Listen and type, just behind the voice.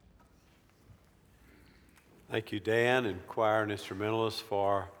Thank you, Dan, and choir and instrumentalists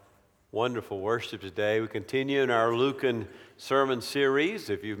for wonderful worship today. We continue in our Lucan sermon series.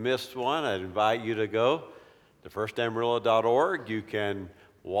 If you've missed one, I'd invite you to go to firstamarillo.org. You can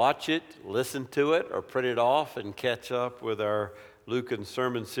watch it, listen to it, or print it off and catch up with our Lucan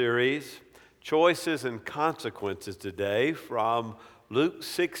sermon series. Choices and Consequences today from Luke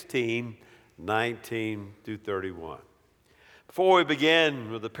 16, 19 through 31. Before we begin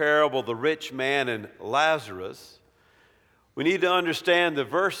with the parable of the rich man and Lazarus, we need to understand the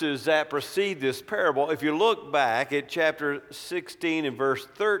verses that precede this parable. If you look back at chapter 16 and verse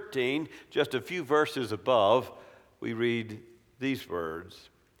 13, just a few verses above, we read these words.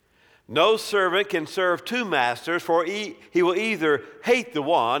 No servant can serve two masters, for he will either hate the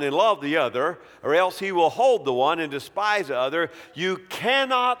one and love the other, or else he will hold the one and despise the other. You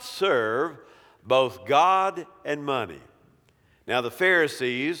cannot serve both God and money. Now the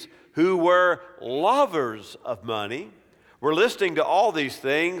Pharisees, who were lovers of money, were listening to all these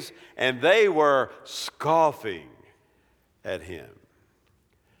things, and they were scoffing at him.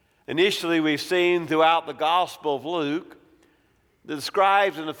 Initially, we've seen throughout the Gospel of Luke, the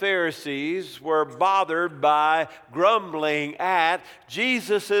scribes and the Pharisees were bothered by grumbling at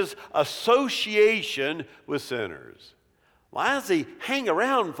Jesus' association with sinners. Why does he hang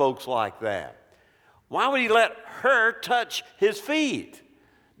around folks like that? Why would he let her touch his feet?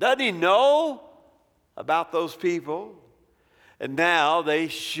 Doesn't he know about those people? And now they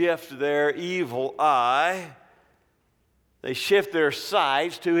shift their evil eye. They shift their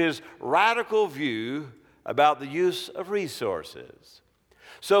sights to his radical view about the use of resources.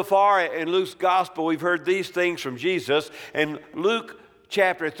 So far in Luke's gospel, we've heard these things from Jesus. In Luke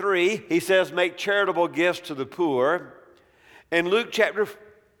chapter 3, he says, make charitable gifts to the poor. In Luke chapter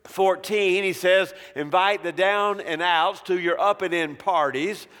 14, he says, invite the down and outs to your up and in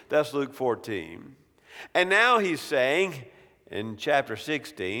parties. That's Luke 14. And now he's saying, in chapter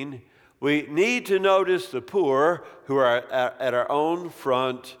 16, we need to notice the poor who are at our own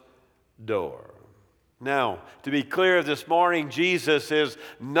front door. Now, to be clear this morning, Jesus is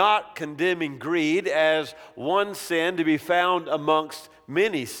not condemning greed as one sin to be found amongst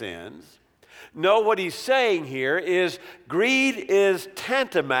many sins. No, what he's saying here is greed is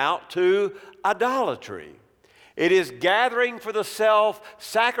tantamount to idolatry. It is gathering for the self,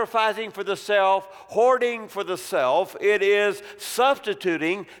 sacrificing for the self, hoarding for the self. It is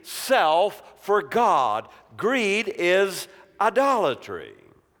substituting self for God. Greed is idolatry.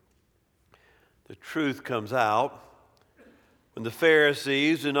 The truth comes out when the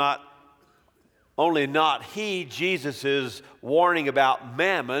Pharisees do not only not heed Jesus' warning about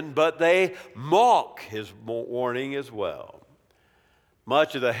mammon, but they mock his warning as well.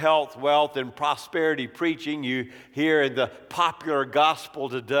 Much of the health, wealth, and prosperity preaching you hear in the popular gospel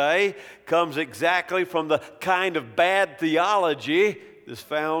today comes exactly from the kind of bad theology that's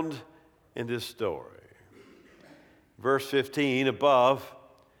found in this story. Verse 15 above,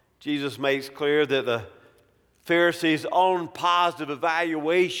 Jesus makes clear that the Pharisees' own positive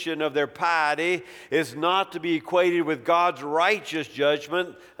evaluation of their piety is not to be equated with God's righteous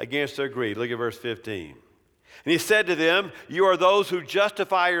judgment against their greed. Look at verse 15. And he said to them, you are those who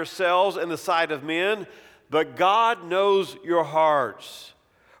justify yourselves in the sight of men, but God knows your hearts.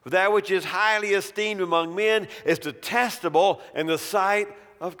 For that which is highly esteemed among men is detestable in the sight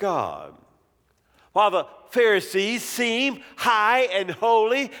of God. While the Pharisees seem high and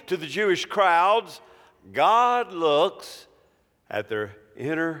holy to the Jewish crowds, God looks at their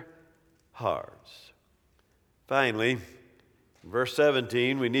inner hearts. Finally, in verse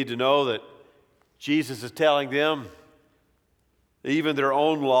 17, we need to know that Jesus is telling them that even their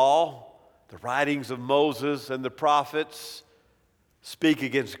own law, the writings of Moses and the prophets, speak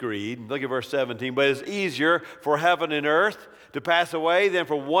against greed. Look at verse 17. But it's easier for heaven and earth to pass away than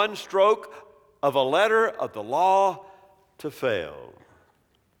for one stroke of a letter of the law to fail.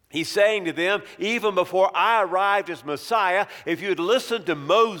 He's saying to them, even before I arrived as Messiah, if you'd listened to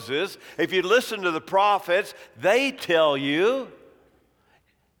Moses, if you'd listened to the prophets, they tell you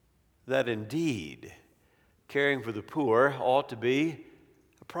that indeed caring for the poor ought to be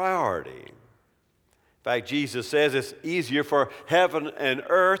a priority. In fact, Jesus says it's easier for heaven and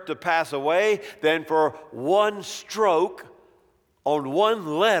earth to pass away than for one stroke on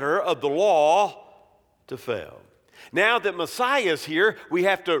one letter of the law to fail. Now that Messiah is here, we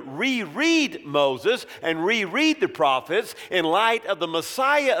have to reread Moses and reread the prophets in light of the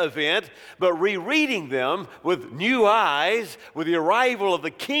Messiah event, but rereading them with new eyes, with the arrival of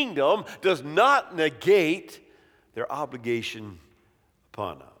the kingdom, does not negate their obligation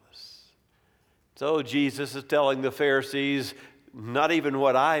upon us. So Jesus is telling the Pharisees not even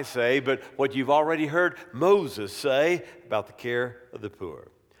what I say, but what you've already heard Moses say about the care of the poor.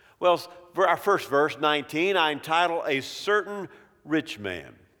 Well, for our first verse, 19, I entitle A Certain Rich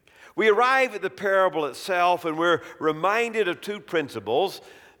Man. We arrive at the parable itself and we're reminded of two principles.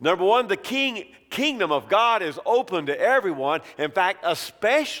 Number one, the kingdom of God is open to everyone, in fact,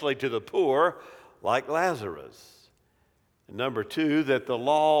 especially to the poor, like Lazarus. And number two, that the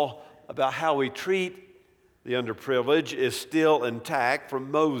law about how we treat the underprivileged is still intact from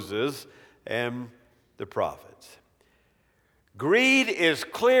Moses and the prophets. Greed is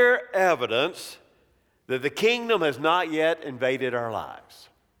clear evidence that the kingdom has not yet invaded our lives.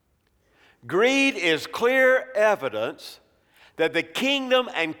 Greed is clear evidence that the kingdom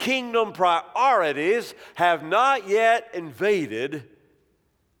and kingdom priorities have not yet invaded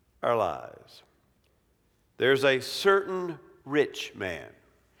our lives. There's a certain rich man.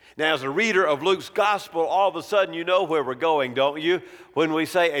 Now, as a reader of Luke's gospel, all of a sudden you know where we're going, don't you? When we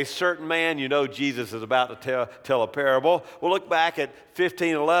say a certain man, you know Jesus is about to tell a parable. We'll look back at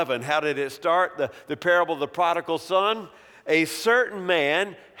 15:11. How did it start? The parable of the prodigal son. A certain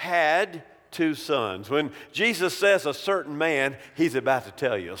man had two sons. When Jesus says a certain man, he's about to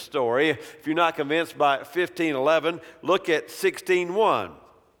tell you a story. If you're not convinced by 15:11, look at 16:1.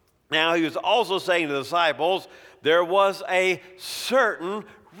 Now, he was also saying to the disciples, there was a certain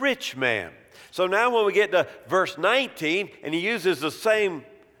rich man. So now when we get to verse 19, and he uses the same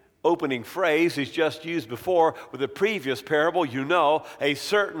opening phrase he's just used before with the previous parable, you know, a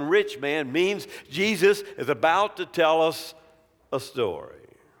certain rich man means Jesus is about to tell us a story.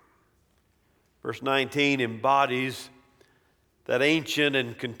 Verse 19 embodies that ancient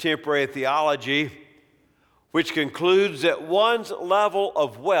and contemporary theology which concludes that one's level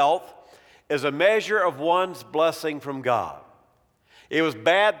of wealth is a measure of one's blessing from God. It was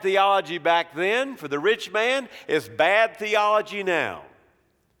bad theology back then for the rich man. It's bad theology now.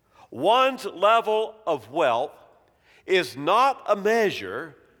 One's level of wealth is not a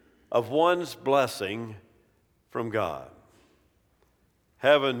measure of one's blessing from God.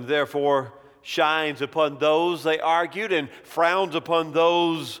 Heaven, therefore, shines upon those, they argued, and frowns upon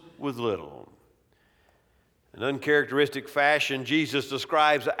those with little. In uncharacteristic fashion, Jesus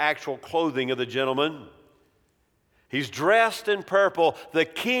describes the actual clothing of the gentleman. He's dressed in purple, the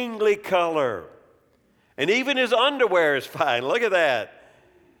kingly color. And even his underwear is fine. Look at that.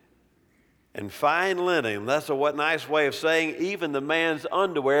 And fine linen. That's a what nice way of saying even the man's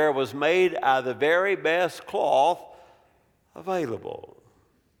underwear was made out of the very best cloth available.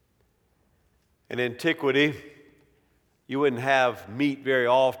 In antiquity, you wouldn't have meat very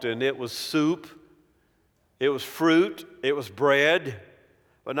often. It was soup, it was fruit, it was bread,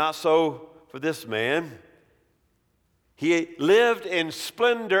 but not so for this man. He lived in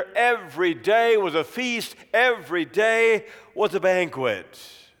splendor every day, was a feast every day, was a banquet.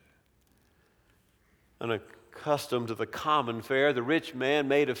 Unaccustomed to the common fare, the rich man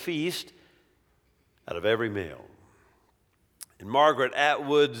made a feast out of every meal. In Margaret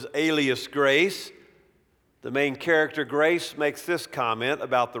Atwood's alias Grace, the main character Grace makes this comment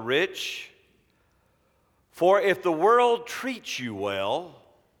about the rich. For if the world treats you well,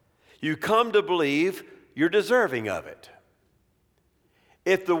 you come to believe you're deserving of it.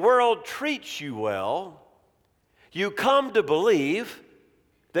 If the world treats you well, you come to believe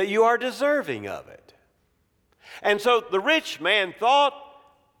that you are deserving of it. And so the rich man thought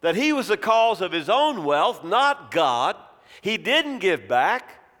that he was the cause of his own wealth, not God. He didn't give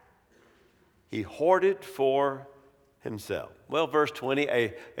back. He hoarded for himself. Well, verse 20,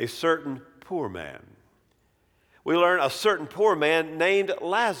 a certain poor man. We learn a certain poor man named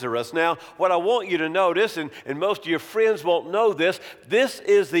Lazarus. Now, what I want you to notice, and most of your friends won't know this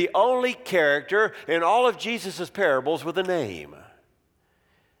is the only character in all of Jesus' parables with a name.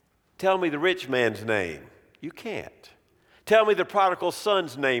 Tell me the rich man's name. You can't. Tell me the prodigal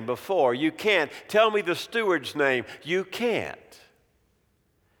son's name before. You can't. Tell me the steward's name. You can't.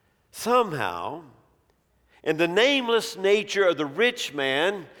 Somehow, in the nameless nature of the rich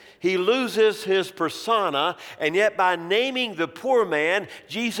man, he loses his persona, and yet by naming the poor man,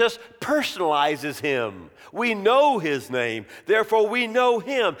 Jesus personalizes him. We know his name, therefore we know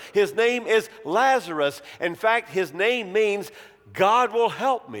him. His name is Lazarus. In fact, his name means God will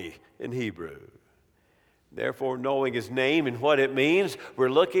help me in Hebrew. Therefore, knowing his name and what it means,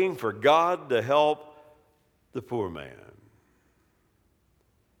 we're looking for God to help the poor man.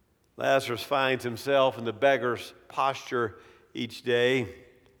 Lazarus finds himself in the beggar's posture each day.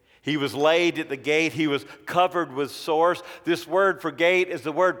 He was laid at the gate. He was covered with sores. This word for gate is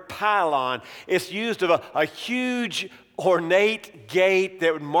the word pylon. It's used of a huge ornate gate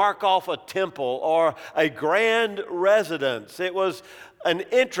that would mark off a temple or a grand residence. It was an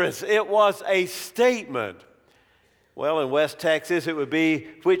entrance. It was a statement. Well, in West Texas, it would be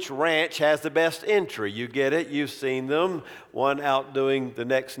which ranch has the best entry. You get it? You've seen them. One outdoing the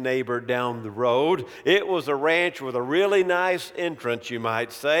next neighbor down the road. It was a ranch with a really nice entrance, you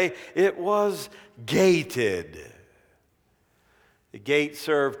might say. It was gated. The gate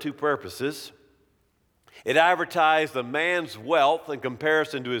served two purposes. It advertised the man's wealth in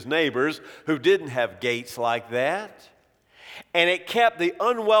comparison to his neighbors who didn't have gates like that. And it kept the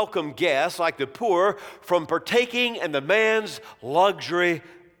unwelcome guests, like the poor, from partaking in the man's luxury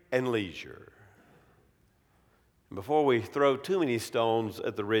and leisure. Before we throw too many stones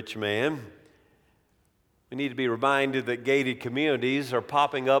at the rich man, we need to be reminded that gated communities are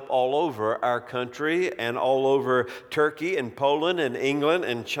popping up all over our country and all over Turkey and Poland and England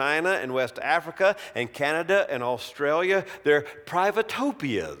and China and West Africa and Canada and Australia. They're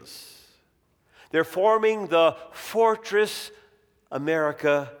privatopias. They're forming the fortress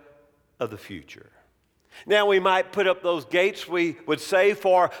America of the future. Now, we might put up those gates, we would say,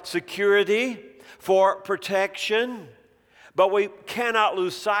 for security, for protection, but we cannot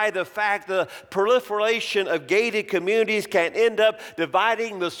lose sight of the fact the proliferation of gated communities can end up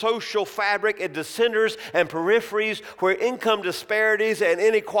dividing the social fabric into centers and peripheries where income disparities and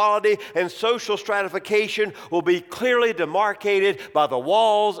inequality and social stratification will be clearly demarcated by the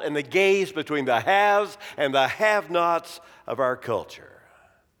walls and the gaze between the haves and the have-nots of our culture.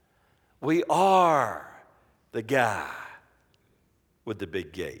 We are the guy with the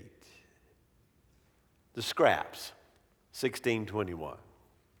big gate. The scraps. 16:21.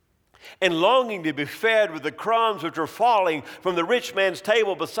 And longing to be fed with the crumbs which were falling from the rich man's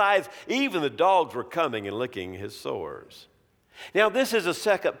table, besides even the dogs were coming and licking his sores. Now, this is a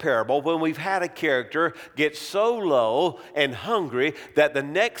second parable when we've had a character get so low and hungry that the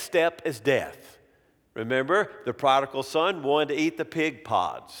next step is death. Remember, the prodigal son wanted to eat the pig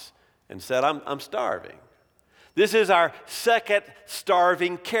pods and said, I'm starving. This is our second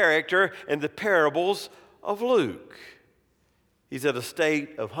starving character in the parables of Luke. He's at a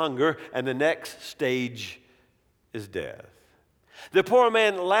state of hunger, and the next stage is death. The poor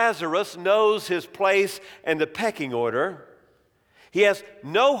man Lazarus knows his place in the pecking order. He has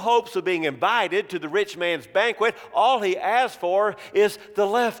no hopes of being invited to the rich man's banquet. All he asks for is the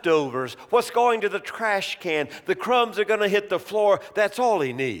leftovers, what's going to the trash can, the crumbs are going to hit the floor. That's all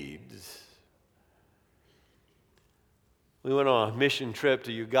he needs. We went on a mission trip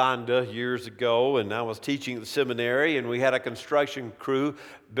to Uganda years ago, and I was teaching at the seminary, and we had a construction crew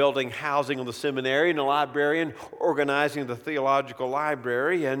building housing on the seminary and a librarian organizing the theological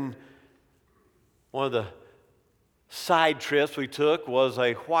library. And one of the side trips we took was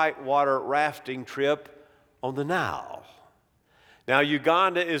a whitewater rafting trip on the Nile. Now,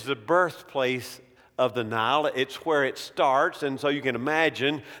 Uganda is the birthplace of the Nile. It's where it starts, and so you can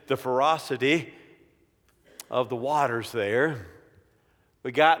imagine the ferocity of the waters there.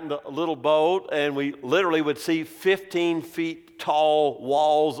 We got in the little boat, and we literally would see 15 feet tall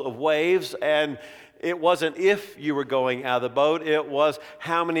walls of waves, and it wasn't if you were going out of the boat, it was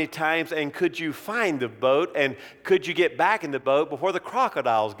how many times, and could you find the boat, and could you get back in the boat before the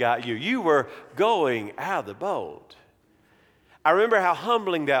crocodiles got you. You were going out of the boat. I remember how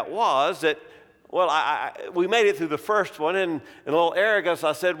humbling that was, that we made it through the first one, and in a little arrogance,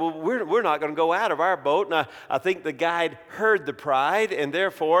 I said, well, we're not going to go out of our boat. And I think the guide heard the pride, and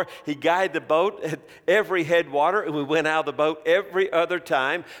therefore he guided the boat at every headwater, and we went out of the boat every other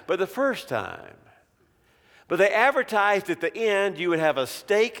time but the first time. But they advertised at the end you would have a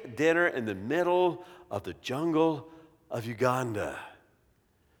steak dinner in the middle of the jungle of Uganda.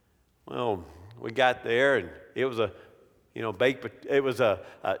 Well, we got there, and it was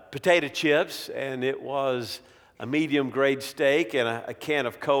potato chips, and it was a medium grade steak and a can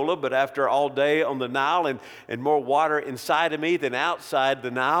of cola. But after all day on the Nile and more water inside of me than outside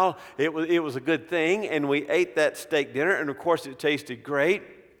the Nile, it was a good thing. And we ate that steak dinner, and of course it tasted great.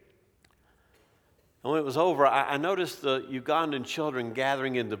 And when it was over, I noticed the Ugandan children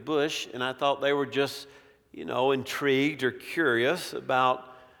gathering in the bush, and I thought they were just, intrigued or curious about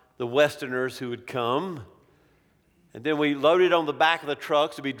the Westerners who had come. And then we loaded on the back of the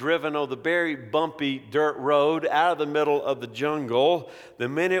trucks to be driven on the very bumpy dirt road out of the middle of the jungle. The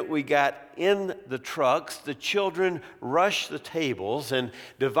minute we got in the trucks, the children rushed the tables and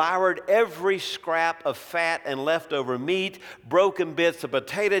devoured every scrap of fat and leftover meat, broken bits of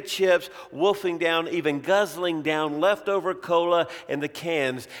potato chips, wolfing down, even guzzling down leftover cola in the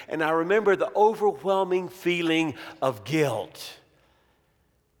cans. And I remember the overwhelming feeling of guilt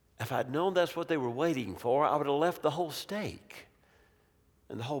If I'd known that's what they were waiting for, I would have left the whole steak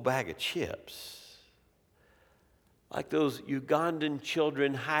and the whole bag of chips. Like those Ugandan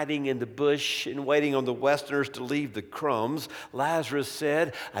children hiding in the bush and waiting on the Westerners to leave the crumbs, Lazarus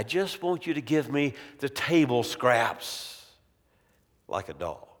said, I just want you to give me the table scraps, like a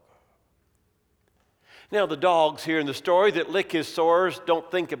dog. Now, the dogs here in the story that lick his sores,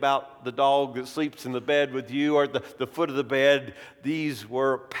 don't think about the dog that sleeps in the bed with you or the foot of the bed. These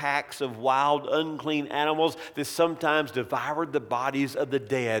were packs of wild, unclean animals that sometimes devoured the bodies of the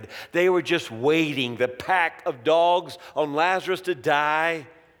dead. They were just waiting, the pack of dogs, on Lazarus to die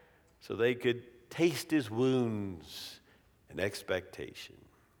so they could taste his wounds in expectation.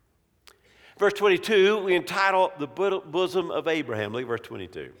 Verse 22, we entitle The Bosom of Abraham. Look at verse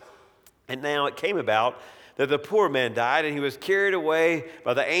 22. And now it came about that the poor man died, and he was carried away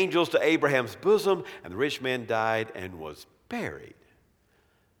by the angels to Abraham's bosom, and the rich man died and was buried.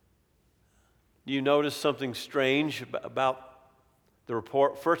 Do you notice something strange about the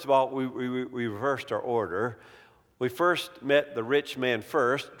report? First of all, we reversed our order. We first met the rich man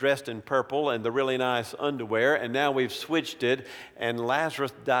first, dressed in purple and the really nice underwear, and now we've switched it, and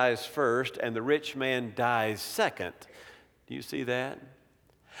Lazarus dies first, and the rich man dies second. Do you see that?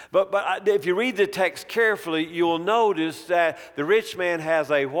 But if you read the text carefully, you'll notice that the rich man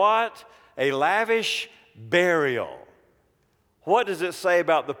has a what? A lavish burial. What does it say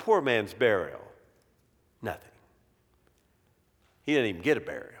about the poor man's burial? Nothing. He didn't even get a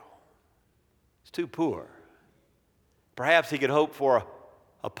burial. He's too poor. Perhaps he could hope for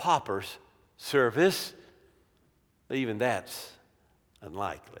a pauper's service, but even that's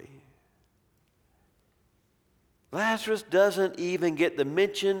unlikely. Lazarus doesn't even get the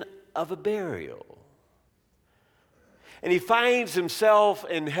mention of a burial. And he finds himself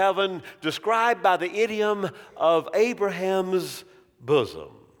in heaven, described by the idiom of Abraham's bosom.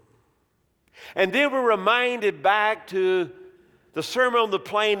 And then we're reminded back to the Sermon on the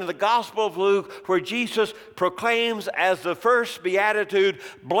Plain in the Gospel of Luke, where Jesus proclaims as the first beatitude,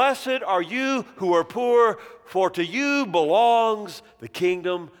 "Blessed are you who are poor, for to you belongs the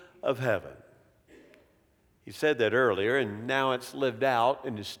kingdom of heaven." He said that earlier, and now it's lived out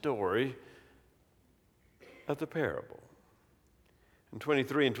in the story of the parable. In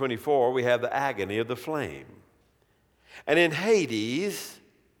 23 and 24, we have the agony of the flame. And in Hades,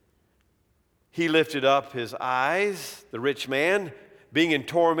 he lifted up his eyes, the rich man, being in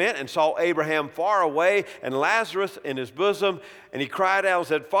torment, and saw Abraham far away and Lazarus in his bosom. And he cried out and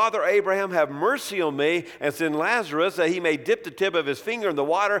said, "Father Abraham, have mercy on me, and send Lazarus that he may dip the tip of his finger in the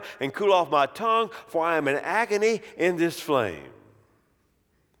water and cool off my tongue, for I am in agony in this flame."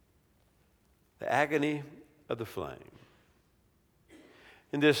 The agony of the flame.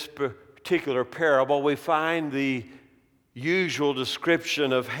 In this particular parable, we find the usual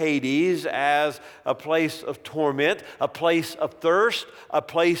description of Hades as a place of torment, a place of thirst, a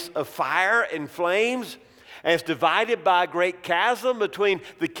place of fire and flames. And it's divided by a great chasm between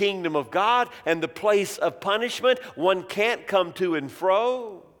the kingdom of God and the place of punishment. One can't come to and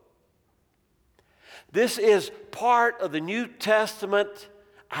fro. This is part of the New Testament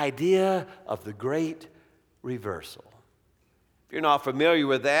idea of the great reversal. If you're not familiar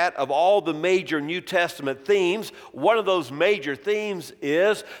with that, of all the major New Testament themes, one of those major themes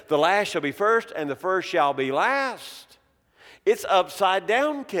is the last shall be first and the first shall be last. It's upside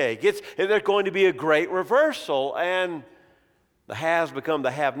down cake. There's going to be a great reversal, and the haves become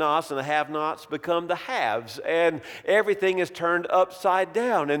the have-nots, and the have-nots become the haves, and everything is turned upside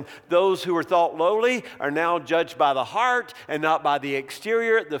down. And those who were thought lowly are now judged by the heart and not by the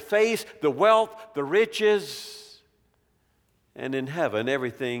exterior, the face, the wealth, the riches. And in heaven,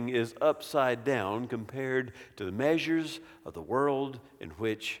 everything is upside down compared to the measures of the world in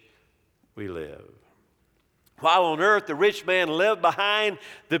which we live. While on earth, the rich man lived behind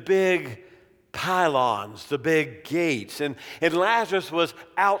the big pylons, the big gates, and Lazarus was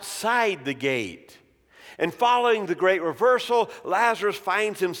outside the gate. And following the great reversal, Lazarus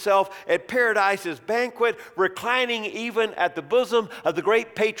finds himself at Paradise's banquet, reclining even at the bosom of the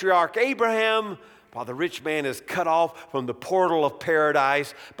great patriarch Abraham, while the rich man is cut off from the portal of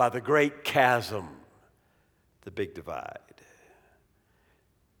paradise by the great chasm, the big divide.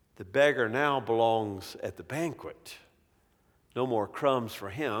 The beggar now belongs at the banquet. No more crumbs for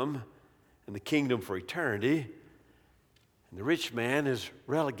him and the kingdom for eternity. And the rich man is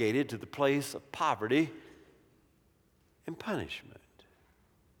relegated to the place of poverty and punishment.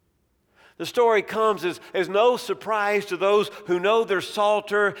 The story comes as no surprise to those who know their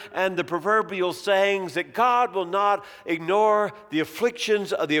Psalter and the proverbial sayings that God will not ignore the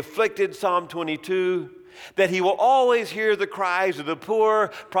afflictions of the afflicted, Psalm 22, that he will always hear the cries of the poor,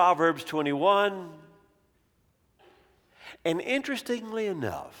 Proverbs 21. And interestingly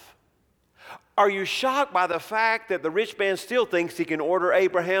enough, are you shocked by the fact that the rich man still thinks he can order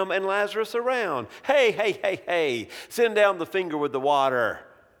Abraham and Lazarus around? Hey, send down the finger with the water.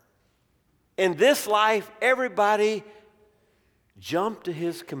 In this life, everybody jumped to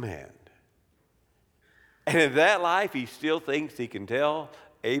his command. And in that life, he still thinks he can tell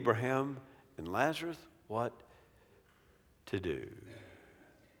Abraham and Lazarus what to do.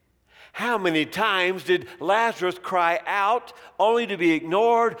 How many times did Lazarus cry out only to be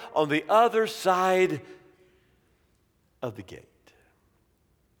ignored on the other side of the gate?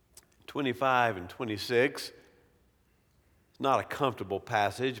 25 and 26, it's not a comfortable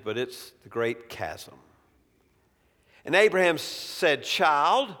passage, but it's the great chasm. And Abraham said,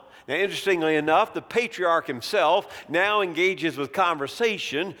 "Child." Now, interestingly enough, the patriarch himself now engages with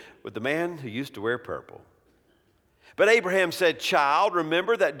conversation with the man who used to wear purple. But Abraham said, "Child,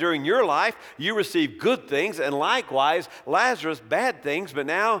 remember that during your life you received good things, and likewise Lazarus bad things, but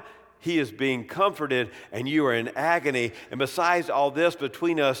now he is being comforted and you are in agony. And besides all this,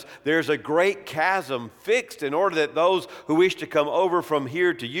 between us there's a great chasm fixed in order that those who wish to come over from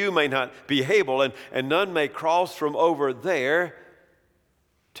here to you may not be able, and none may cross from over there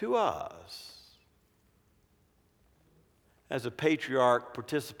to us." As a patriarch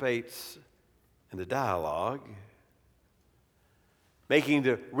participates in the dialogue, making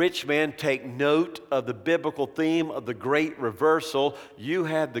the rich man take note of the biblical theme of the great reversal. You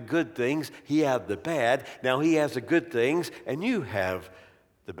had the good things, he had the bad. Now he has the good things, and you have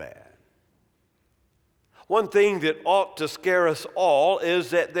the bad. One thing that ought to scare us all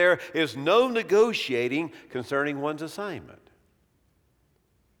is that there is no negotiating concerning one's assignment.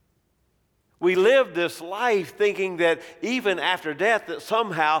 We live this life thinking that even after death that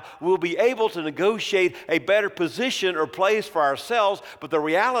somehow we'll be able to negotiate a better position or place for ourselves, but the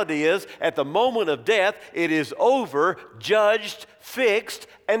reality is at the moment of death it is over, judged, fixed,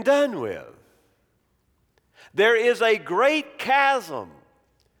 and done with. There is a great chasm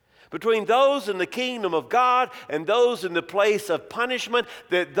between those in the kingdom of God and those in the place of punishment,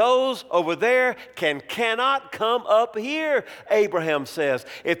 that those over there cannot come up here, Abraham says.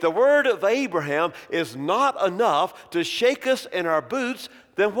 If the word of Abraham is not enough to shake us in our boots,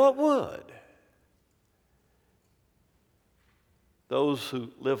 then what would? Those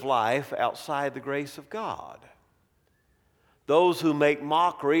who live life outside the grace of God. Those who make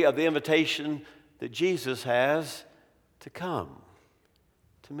mockery of the invitation that Jesus has to come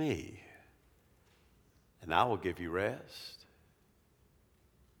to me, and I will give you rest.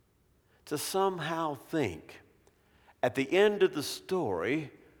 To somehow think at the end of the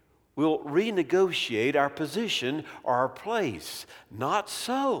story we'll renegotiate our position or our place. Not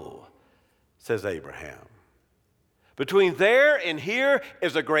so, says Abraham. Between there and here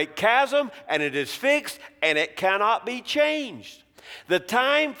is a great chasm, and it is fixed, and it cannot be changed. The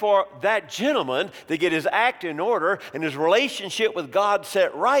time for that gentleman to get his act in order and his relationship with God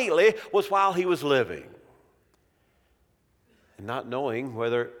set rightly was while he was living. And not knowing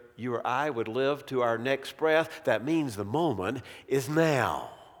whether you or I would live to our next breath, that means the moment is now.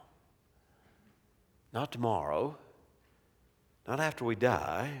 Not tomorrow, not after we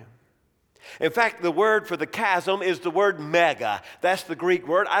die. In fact, the word for the chasm is the word mega. That's the Greek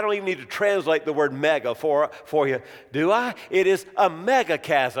word. I don't even need to translate the word mega for you, do I? It is a mega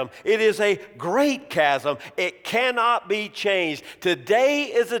chasm. It is a great chasm. It cannot be changed. Today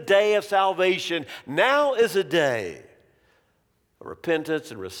is a day of salvation. Now is a day of repentance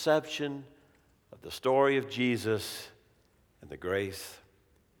and reception of the story of Jesus and the grace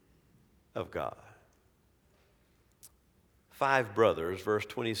of God. 5 brothers, verse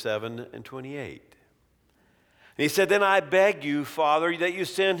 27 and 28. And he said, "Then I beg you, Father, that you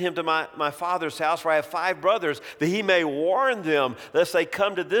send him to my father's house, for I have 5 brothers, that he may warn them, lest they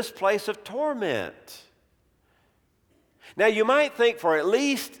come to this place of torment." Now you might think for at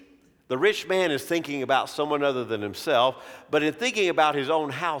least the rich man is thinking about someone other than himself, but in thinking about his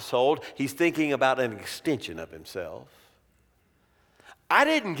own household, he's thinking about an extension of himself. I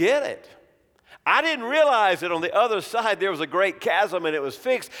didn't get it. I didn't realize that on the other side there was a great chasm and it was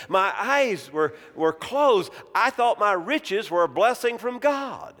fixed. My eyes were closed. I thought my riches were a blessing from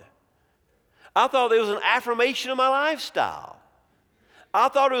God. I thought it was an affirmation of my lifestyle. I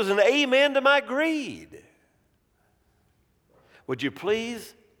thought it was an amen to my greed. Would you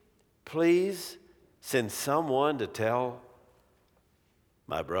please send someone to tell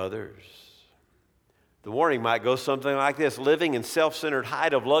my brothers? The warning might go something like this: living in self-centered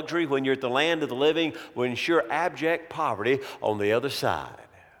height of luxury when you're at the land of the living will ensure abject poverty on the other side.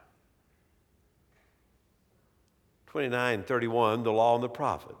 29:31, the law and the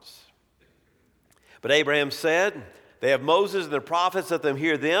prophets. But Abraham said, they have Moses and the prophets, let them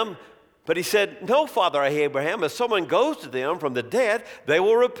hear them. But he said, no, Father Abraham, if someone goes to them from the dead, they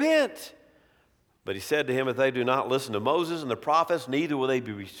will repent. But he said to him, if they do not listen to Moses and the prophets, neither will they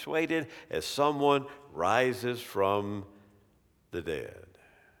be persuaded as someone rises from the dead.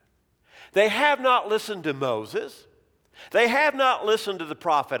 They have not listened to Moses. They have not listened to the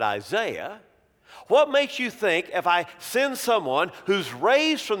prophet Isaiah. What makes you think if I send someone who's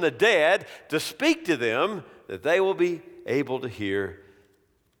raised from the dead to speak to them, that they will be able to hear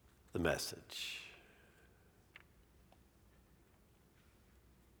the message?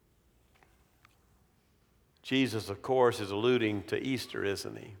 Jesus, of course, is alluding to Easter,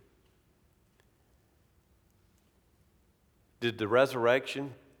 isn't he? Did the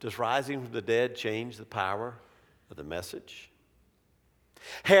resurrection, does rising from the dead change the power of the message?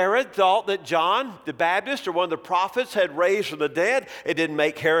 Herod thought that John the Baptist or one of the prophets had raised from the dead. It didn't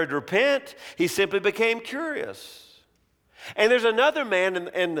make Herod repent. He simply became curious. And there's another man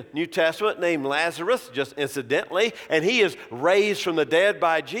in the New Testament named Lazarus, just incidentally, and he is raised from the dead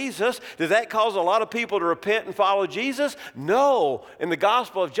by Jesus. Does that cause a lot of people to repent and follow Jesus? No. In the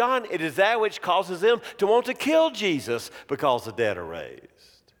Gospel of John, it is that which causes them to want to kill Jesus because the dead are raised.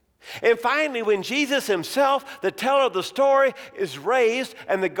 And finally, when Jesus himself, the teller of the story, is raised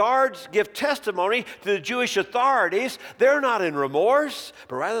and the guards give testimony to the Jewish authorities, they're not in remorse,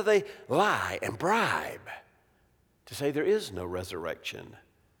 but rather they lie and bribe to say there is no resurrection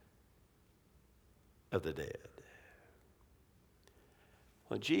of the dead.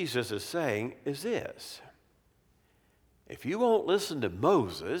 What Jesus is saying is this: if you won't listen to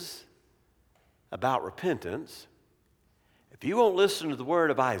Moses about repentance, if you won't listen to the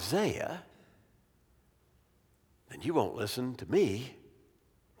word of Isaiah, then you won't listen to me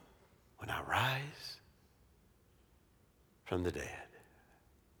when I rise from the dead.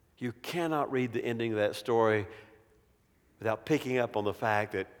 You cannot read the ending of that story without picking up on the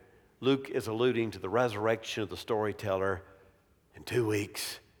fact that Luke is alluding to the resurrection of the storyteller in 2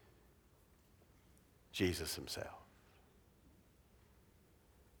 weeks, Jesus himself.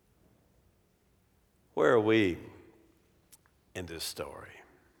 Where are we in this story?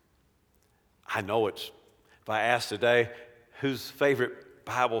 I know if I asked today whose favorite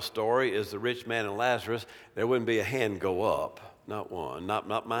Bible story is the rich man and Lazarus, there wouldn't be a hand go up. Not one,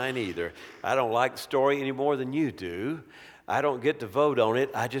 not mine either. I don't like the story any more than you do. I don't get to vote on it.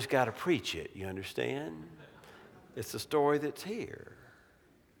 I just got to preach it. You understand? It's the story that's here.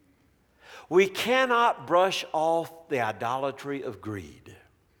 We cannot brush off the idolatry of greed.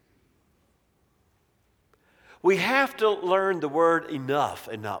 We have to learn the word enough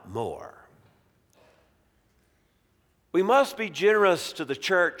and not more. We must be generous to the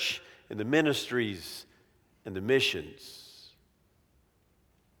church and the ministries and the missions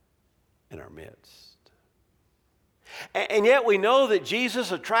in our midst. And yet we know that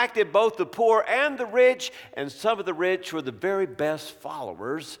Jesus attracted both the poor and the rich, and some of the rich were the very best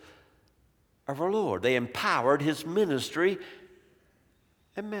followers of our Lord. They empowered his ministry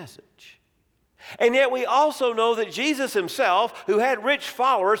and message. And yet we also know that Jesus himself, who had rich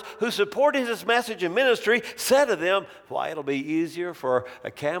followers who supported his message and ministry, said to them, why, it'll be easier for a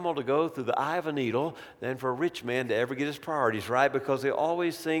camel to go through the eye of a needle than for a rich man to ever get his priorities right, because they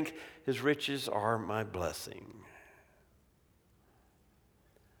always think his riches are my blessing.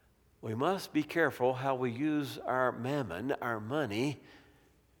 We must be careful how we use our mammon, our money.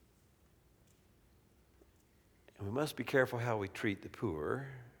 And we must be careful how we treat the poor.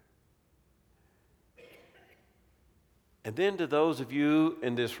 And then to those of you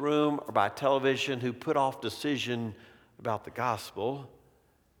in this room or by television who put off decision about the gospel,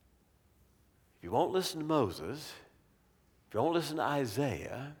 if you won't listen to Moses, if you won't listen to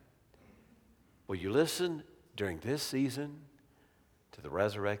Isaiah, will you listen during this season to the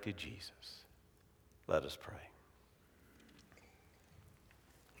resurrected Jesus? Let us pray.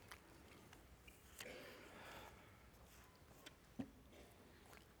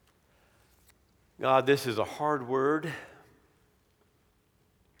 God, this is a hard word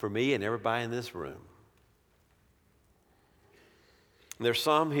for me and everybody in this room. And there's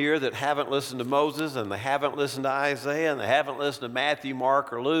some here that haven't listened to Moses, and they haven't listened to Isaiah, and they haven't listened to Matthew,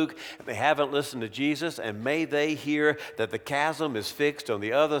 Mark, or Luke, and they haven't listened to Jesus, and may they hear that the chasm is fixed on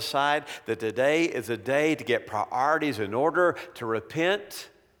the other side, that today is a day to get priorities in order, to repent,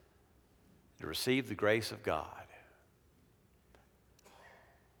 to receive the grace of God.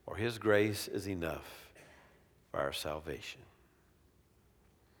 For his grace is enough for our salvation.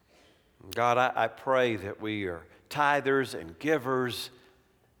 God, I pray that we are tithers and givers,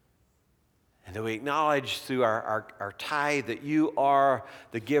 And that we acknowledge through our tithe that you are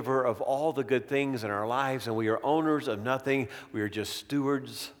the giver of all the good things in our lives, and we are owners of nothing. We are just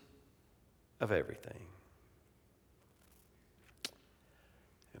stewards of everything.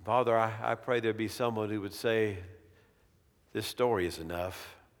 And Father, I pray there'd be someone who would say, this story is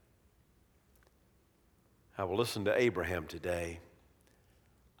enough. I will listen to Abraham today.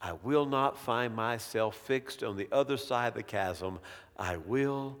 I will not find myself fixed on the other side of the chasm. I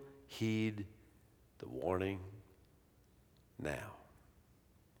will heed the warning now.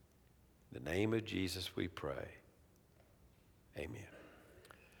 In the name of Jesus we pray. Amen.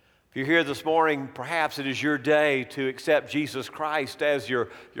 If you're here this morning, perhaps it is your day to accept Jesus Christ as your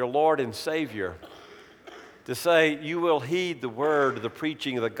Lord and Savior. To say you will heed the word, the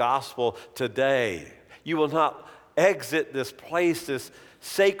preaching of the gospel today. You will not exit this place, this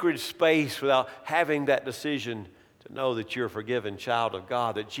sacred space, without having that decision to know that you're a forgiven child of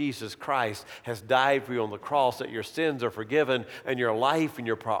God, that Jesus Christ has died for you on the cross, that your sins are forgiven, and your life and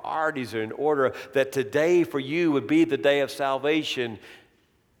your priorities are in order, that today for you would be the day of salvation.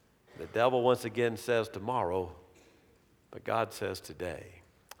 The devil once again says tomorrow, but God says today.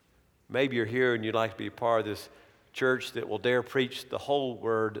 Maybe you're here and you'd like to be a part of this church that will dare preach the whole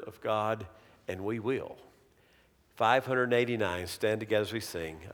word of God, and we will. 589, stand together as we sing.